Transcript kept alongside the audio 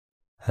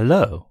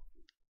Hello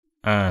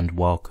and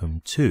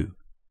welcome to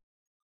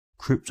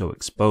Crypto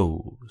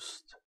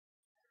Exposed.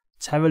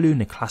 Terra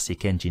Luna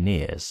Classic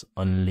engineers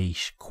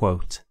unleash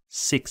quote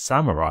 6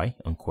 samurai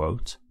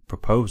unquote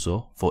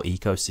proposal for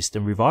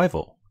ecosystem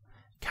revival.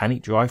 Can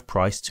it drive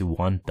price to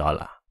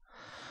 $1?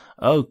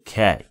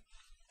 Okay,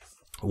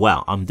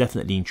 well, I'm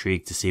definitely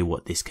intrigued to see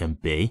what this can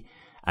be.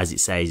 As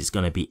it says, it's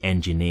going to be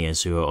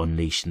engineers who are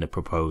unleashing the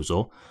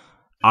proposal.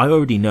 I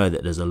already know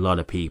that there's a lot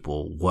of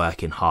people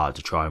working hard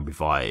to try and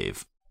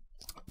revive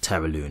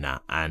Terra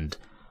Luna, and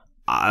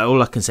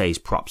all I can say is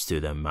props to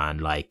them, man.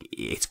 Like,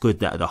 it's good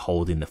that they're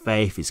holding the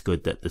faith. It's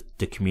good that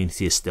the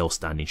community is still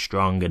standing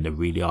strong and they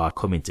really are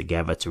coming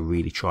together to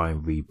really try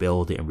and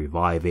rebuild it and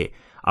revive it.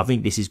 I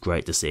think this is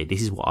great to see.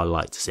 This is what I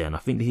like to see, and I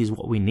think this is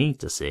what we need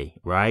to see,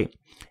 right?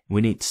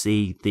 We need to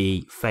see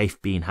the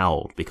faith being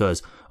held,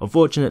 because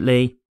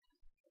unfortunately,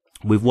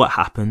 with what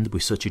happened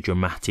with such a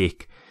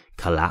dramatic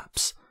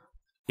collapse,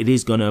 it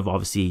is going to have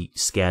obviously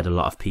scared a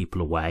lot of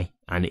people away,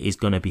 and it is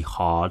going to be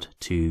hard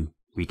to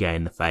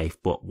regain the faith.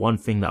 But one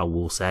thing that I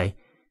will say,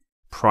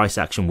 price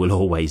action will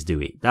always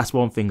do it. That's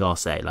one thing I'll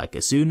say. Like,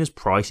 as soon as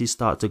prices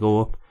start to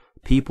go up,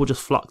 people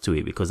just flock to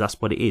it, because that's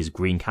what it is.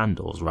 Green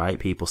candles, right?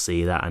 People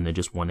see that and they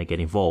just want to get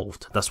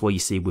involved. That's what you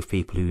see with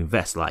people who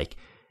invest. Like,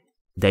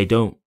 they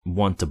don't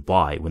want to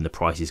buy when the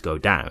prices go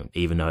down,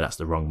 even though that's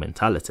the wrong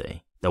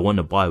mentality. They want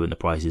to buy when the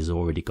price has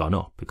already gone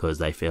up, because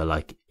they feel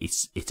like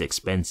it's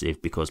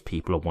expensive because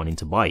people are wanting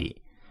to buy it.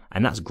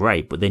 And that's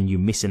great, but then you're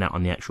missing out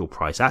on the actual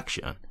price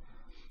action.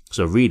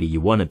 So really, you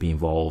want to be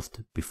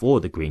involved before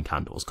the green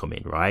candles come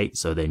in, right?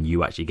 So then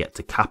you actually get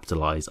to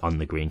capitalize on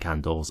the green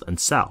candles and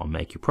sell and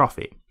make your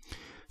profit.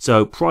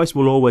 So price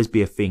will always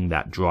be a thing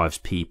that drives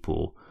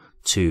people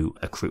to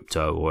a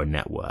crypto or a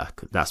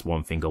network. That's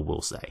one thing I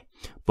will say.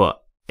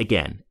 But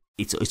again,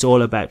 it's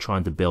all about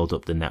trying to build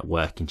up the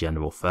network in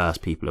general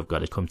first. People have got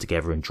to come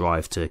together and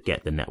drive to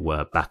get the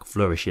network back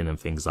flourishing and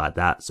things like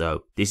that.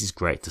 So this is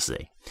great to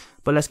see.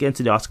 But let's get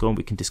into the article and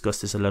we can discuss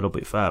this a little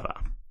bit further.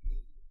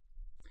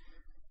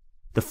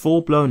 The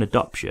full-blown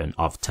adoption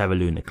of Terra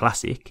Luna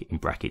Classic, in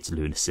brackets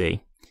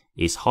LUNC,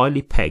 is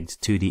highly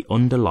pegged to the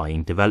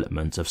underlying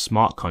development of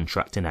smart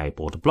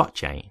contract-enabled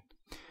blockchain.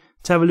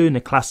 Terra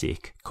Luna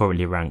Classic,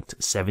 currently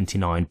ranked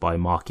 79 by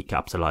market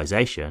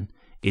capitalization,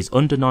 is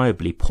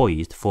undeniably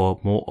poised for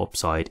more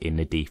upside in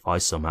the DeFi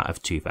summer of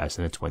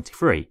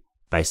 2023,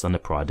 based on the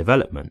prior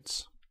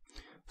developments.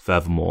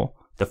 Furthermore,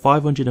 the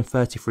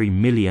 533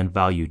 million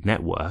valued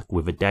network,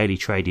 with a daily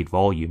traded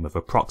volume of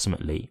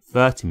approximately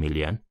 30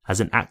 million, has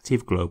an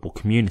active global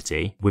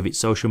community, with its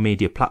social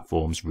media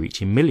platforms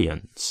reaching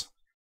millions.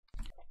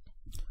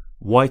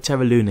 Why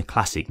Terra Luna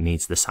Classic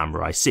needs the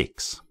Samurai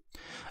 6?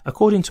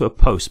 According to a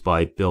post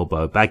by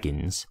Bilbo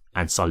Baggins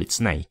and Solid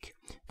Snake,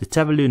 the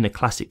Terra Luna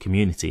Classic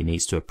community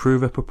needs to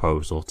approve a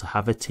proposal to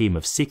have a team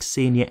of 6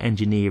 senior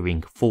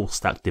engineering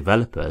full-stack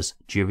developers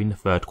during the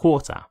third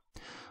quarter.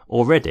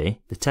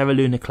 Already, the Terra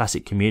Luna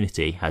Classic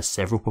community has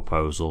several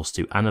proposals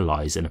to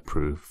analyze and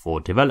approve for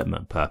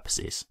development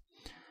purposes.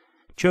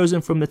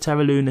 Chosen from the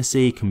Terra Luna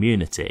C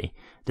community,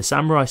 the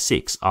Samurai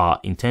 6 are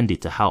intended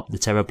to help the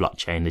Terra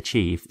blockchain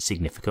achieve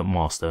significant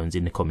milestones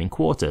in the coming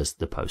quarters,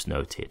 the post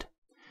noted.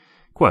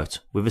 Quote,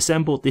 "We've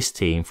assembled this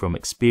team from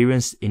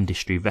experienced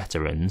industry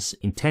veterans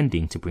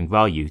intending to bring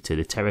value to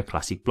the Terra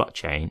Classic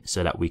blockchain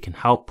so that we can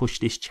help push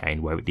this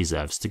chain where it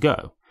deserves to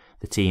go.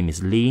 The team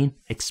is lean,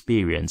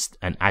 experienced,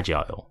 and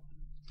agile."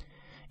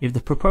 If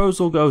the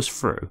proposal goes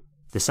through,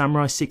 the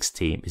Samurai 6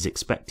 team is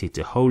expected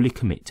to wholly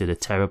commit to the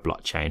Terra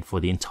blockchain for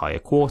the entire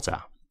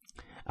quarter.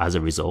 As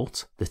a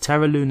result, the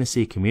Terra Luna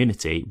C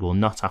community will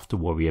not have to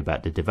worry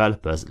about the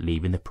developers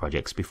leaving the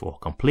projects before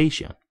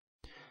completion.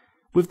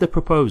 With the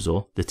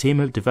proposal, the team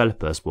of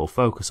developers will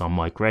focus on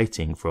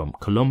migrating from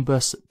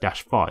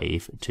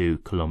Columbus-5 to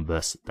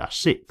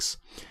Columbus-6,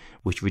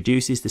 which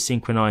reduces the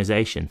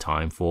synchronization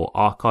time for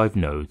archive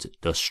nodes,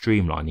 thus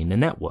streamlining the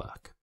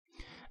network.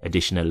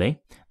 Additionally,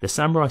 the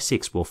Samurai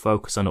 6 will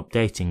focus on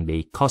updating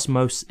the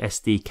Cosmos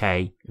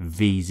SDK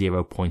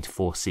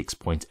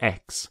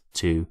v0.46.x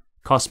to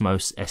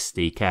Cosmos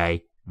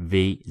SDK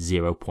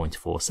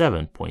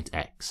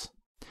v0.47.x.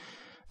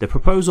 The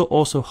proposal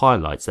also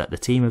highlights that the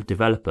team of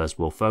developers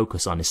will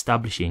focus on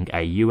establishing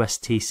a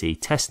USTC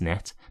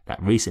testnet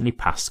that recently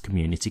passed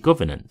community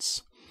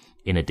governance.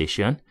 In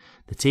addition,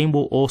 the team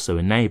will also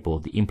enable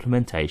the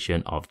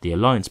implementation of the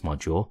Alliance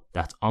module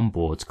that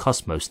onboards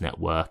Cosmos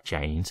network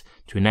chains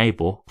to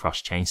enable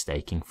cross-chain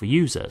staking for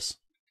users.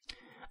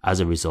 As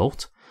a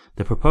result,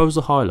 the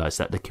proposal highlights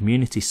that the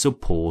community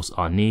subpools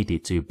are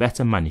needed to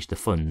better manage the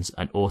funds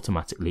and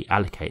automatically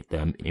allocate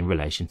them in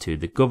relation to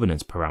the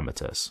governance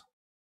parameters.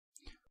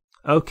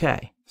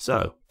 Okay,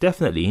 so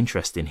definitely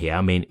interesting here.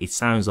 I mean, it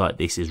sounds like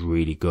this is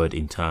really good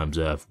in terms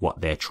of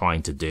what they're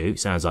trying to do. It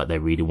sounds like they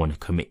really want to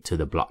commit to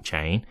the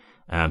blockchain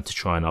to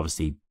try and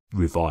obviously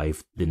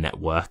revive the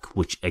network,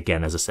 which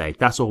again, as I say,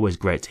 that's always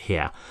great to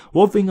hear.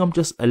 One thing I'm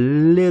just a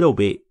little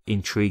bit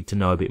intrigued to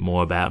know a bit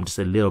more about, I'm just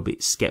a little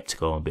bit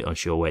skeptical, a bit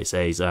unsure, where it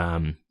says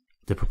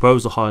The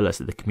proposal highlights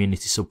that the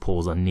community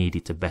subpools are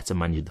needed to better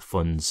manage the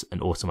funds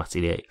and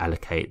automatically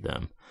allocate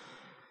them.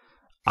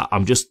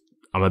 I'm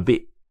a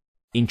bit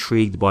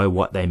intrigued by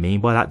what they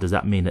mean by that. Does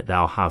that mean that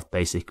they'll have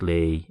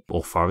basically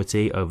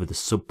authority over the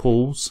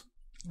subpools?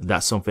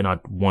 That's something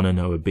I'd want to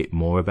know a bit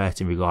more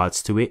about in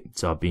regards to it.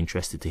 So I'd be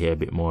interested to hear a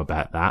bit more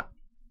about that.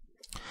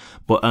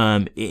 But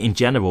in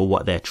general,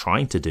 what they're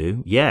trying to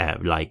do, yeah,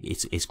 like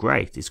it's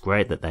great. It's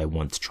great that they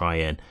want to try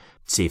and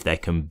see if they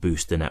can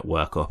boost the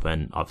network up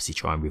and obviously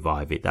try and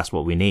revive it. That's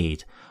what we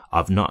need.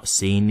 I've not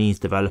seen these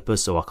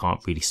developers, so I can't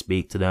really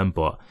speak to them,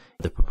 but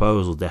the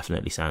proposal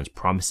definitely sounds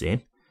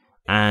promising.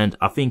 And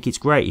I think it's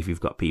great if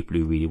you've got people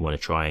who really want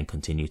to try and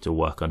continue to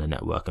work on a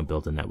network and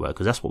build a network,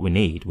 because that's what we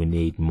need. We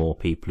need more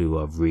people who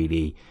are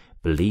really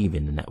believe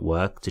in the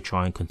network to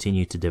try and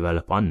continue to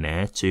develop on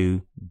there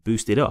to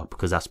boost it up,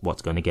 because that's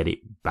what's going to get it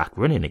back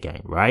running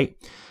again, right?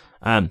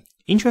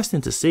 Interesting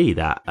to see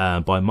that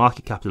by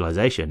market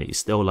capitalization, it's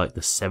still like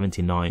the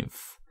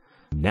 79th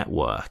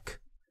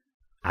network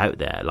out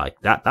there.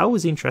 Like that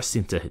was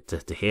interesting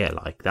to hear.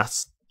 Like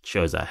that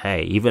shows that,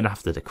 hey, even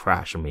after the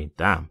crash, I mean,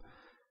 damn,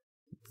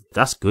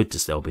 that's good to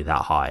still be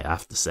that high, I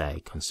have to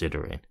say,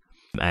 considering.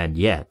 And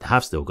yeah, they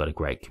have still got a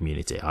great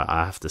community.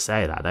 I have to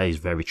say that is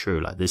very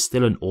true. Like there's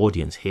still an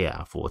audience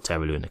here for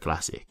Terra Luna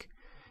Classic.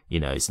 You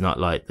know, it's not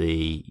like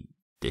the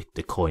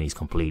coin is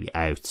completely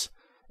out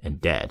and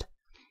dead.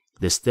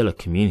 There's still a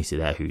community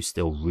there who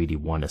still really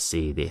want to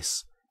see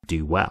this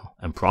do well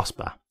and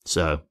prosper.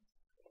 So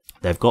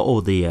they've got all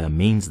the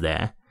means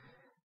there.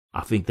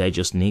 I think they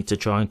just need to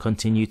try and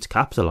continue to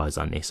capitalize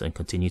on this and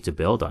continue to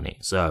build on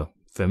it. So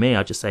for me,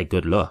 I just say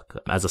good luck.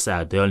 As I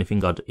said, the only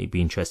thing I'd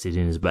be interested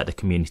in is about the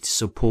community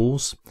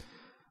subpools.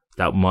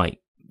 That might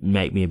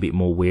make me a bit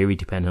more weary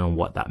depending on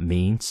what that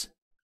means.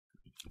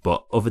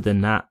 But other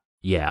than that,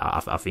 yeah,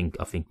 I think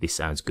this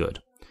sounds good.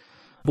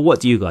 But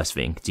what do you guys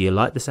think? Do you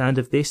like the sound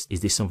of this?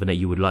 Is this something that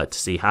you would like to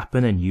see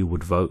happen and you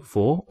would vote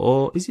for?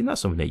 Or is it not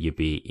something that you'd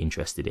be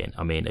interested in?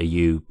 I mean, are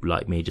you,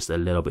 like me, just a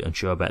little bit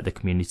unsure about the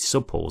community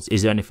subpools?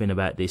 Is there anything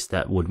about this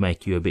that would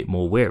make you a bit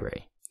more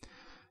weary?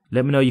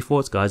 Let me know your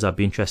thoughts, guys. I'd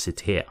be interested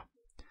to hear.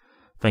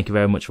 Thank you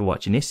very much for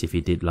watching this. If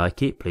you did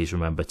like it, please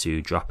remember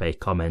to drop a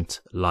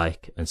comment,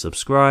 like, and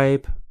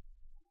subscribe.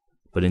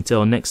 But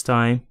until next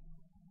time,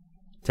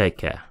 take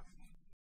care.